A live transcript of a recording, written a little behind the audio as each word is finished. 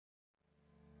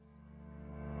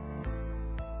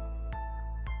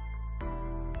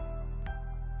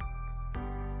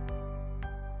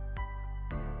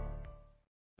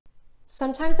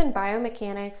Sometimes in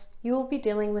biomechanics, you will be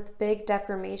dealing with big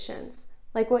deformations,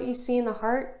 like what you see in the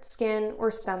heart, skin, or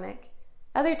stomach.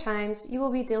 Other times, you will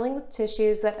be dealing with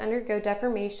tissues that undergo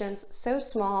deformations so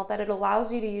small that it allows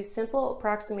you to use simple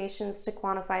approximations to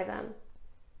quantify them.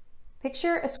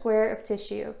 Picture a square of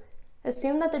tissue.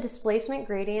 Assume that the displacement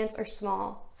gradients are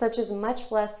small, such as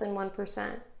much less than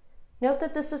 1%. Note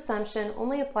that this assumption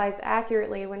only applies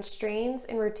accurately when strains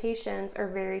and rotations are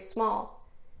very small.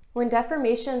 When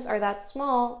deformations are that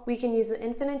small, we can use the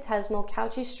infinitesimal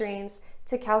Cauchy strains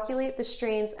to calculate the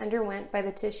strains underwent by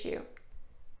the tissue.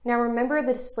 Now remember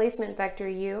the displacement vector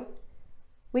u?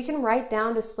 We can write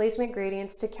down displacement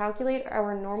gradients to calculate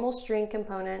our normal strain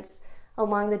components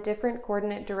along the different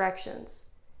coordinate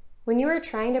directions. When you are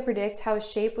trying to predict how a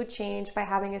shape would change by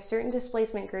having a certain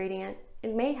displacement gradient,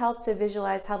 it may help to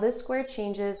visualize how this square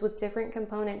changes with different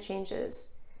component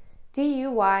changes.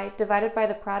 duy divided by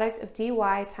the product of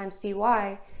dy times dy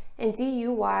and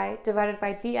duy divided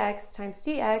by dx times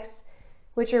dx,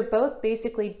 which are both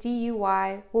basically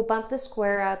duy, will bump the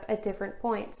square up at different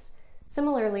points.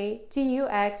 Similarly,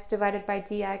 dux divided by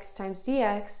dx times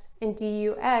dx and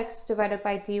dux divided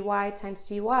by dy times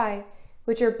dy,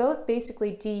 which are both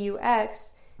basically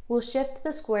dux, will shift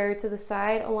the square to the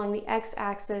side along the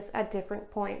x-axis at different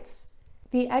points.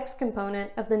 The x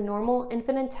component of the normal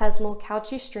infinitesimal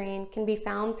Cauchy strain can be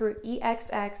found through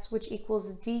exx, which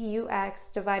equals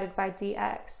dux divided by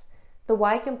dx, the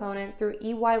y component through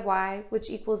eyy, which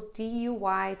equals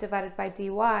duy divided by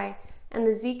dy, and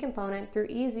the z component through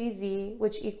ezz,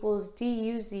 which equals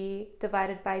duz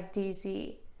divided by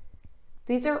dz.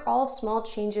 These are all small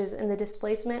changes in the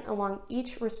displacement along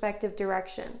each respective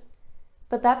direction.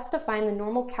 But that's to find the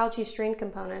normal Cauchy strain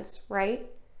components,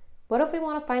 right? What if we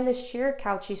want to find the shear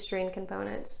Cauchy strain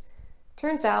components?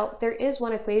 Turns out there is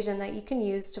one equation that you can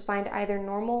use to find either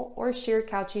normal or shear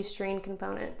Cauchy strain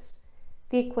components.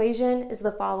 The equation is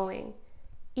the following.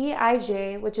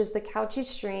 Eij, which is the Cauchy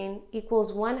strain,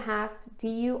 equals 1/2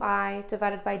 dui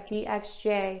divided by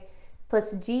dxj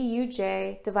plus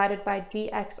duj divided by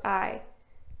dxi.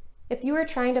 If you were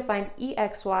trying to find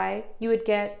exy, you would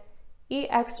get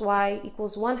exy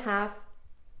equals 1/2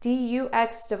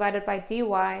 dux divided by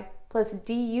dy plus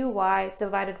duy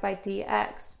divided by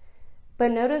dx.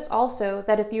 But notice also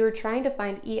that if you were trying to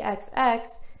find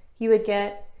exx, you would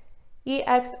get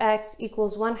exx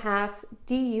equals 1/2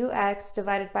 dux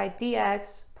divided by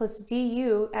dx plus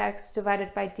dux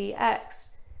divided by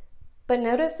dx. But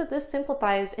notice that this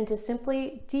simplifies into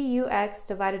simply dux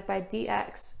divided by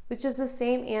dx, which is the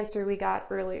same answer we got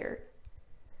earlier.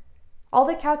 All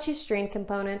the Cauchy strain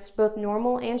components, both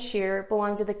normal and shear,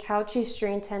 belong to the Cauchy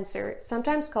strain tensor,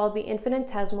 sometimes called the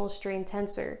infinitesimal strain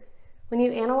tensor. When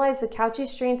you analyze the Cauchy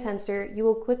strain tensor, you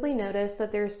will quickly notice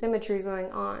that there is symmetry going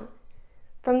on.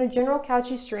 From the general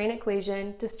Cauchy strain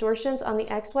equation, distortions on the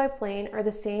xy plane are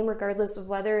the same regardless of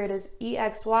whether it is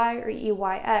exy or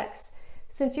eyx,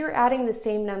 since you're adding the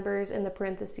same numbers in the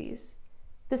parentheses.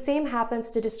 The same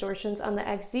happens to distortions on the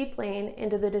xz plane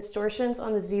and to the distortions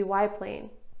on the zy plane.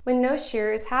 When no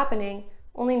shear is happening,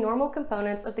 only normal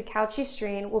components of the Cauchy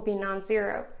strain will be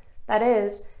non-zero. That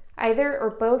is, either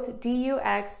or both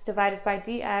dux divided by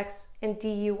dx and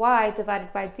duy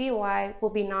divided by dy will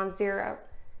be non-zero.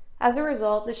 As a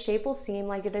result, the shape will seem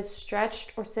like it is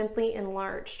stretched or simply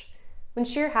enlarged. When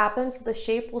shear happens, the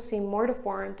shape will seem more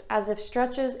deformed, as if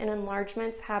stretches and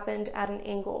enlargements happened at an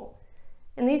angle.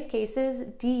 In these cases,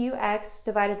 dux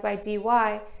divided by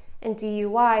dy and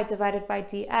duy divided by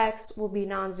dx will be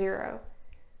non-zero.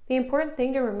 The important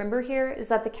thing to remember here is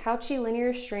that the Cauchy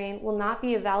linear strain will not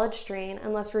be a valid strain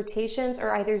unless rotations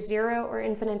are either zero or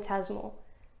infinitesimal.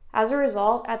 As a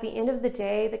result, at the end of the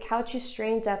day, the Cauchy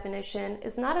strain definition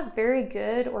is not a very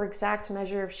good or exact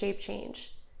measure of shape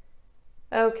change.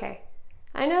 Okay,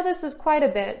 I know this is quite a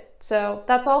bit, so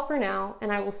that's all for now,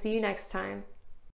 and I will see you next time.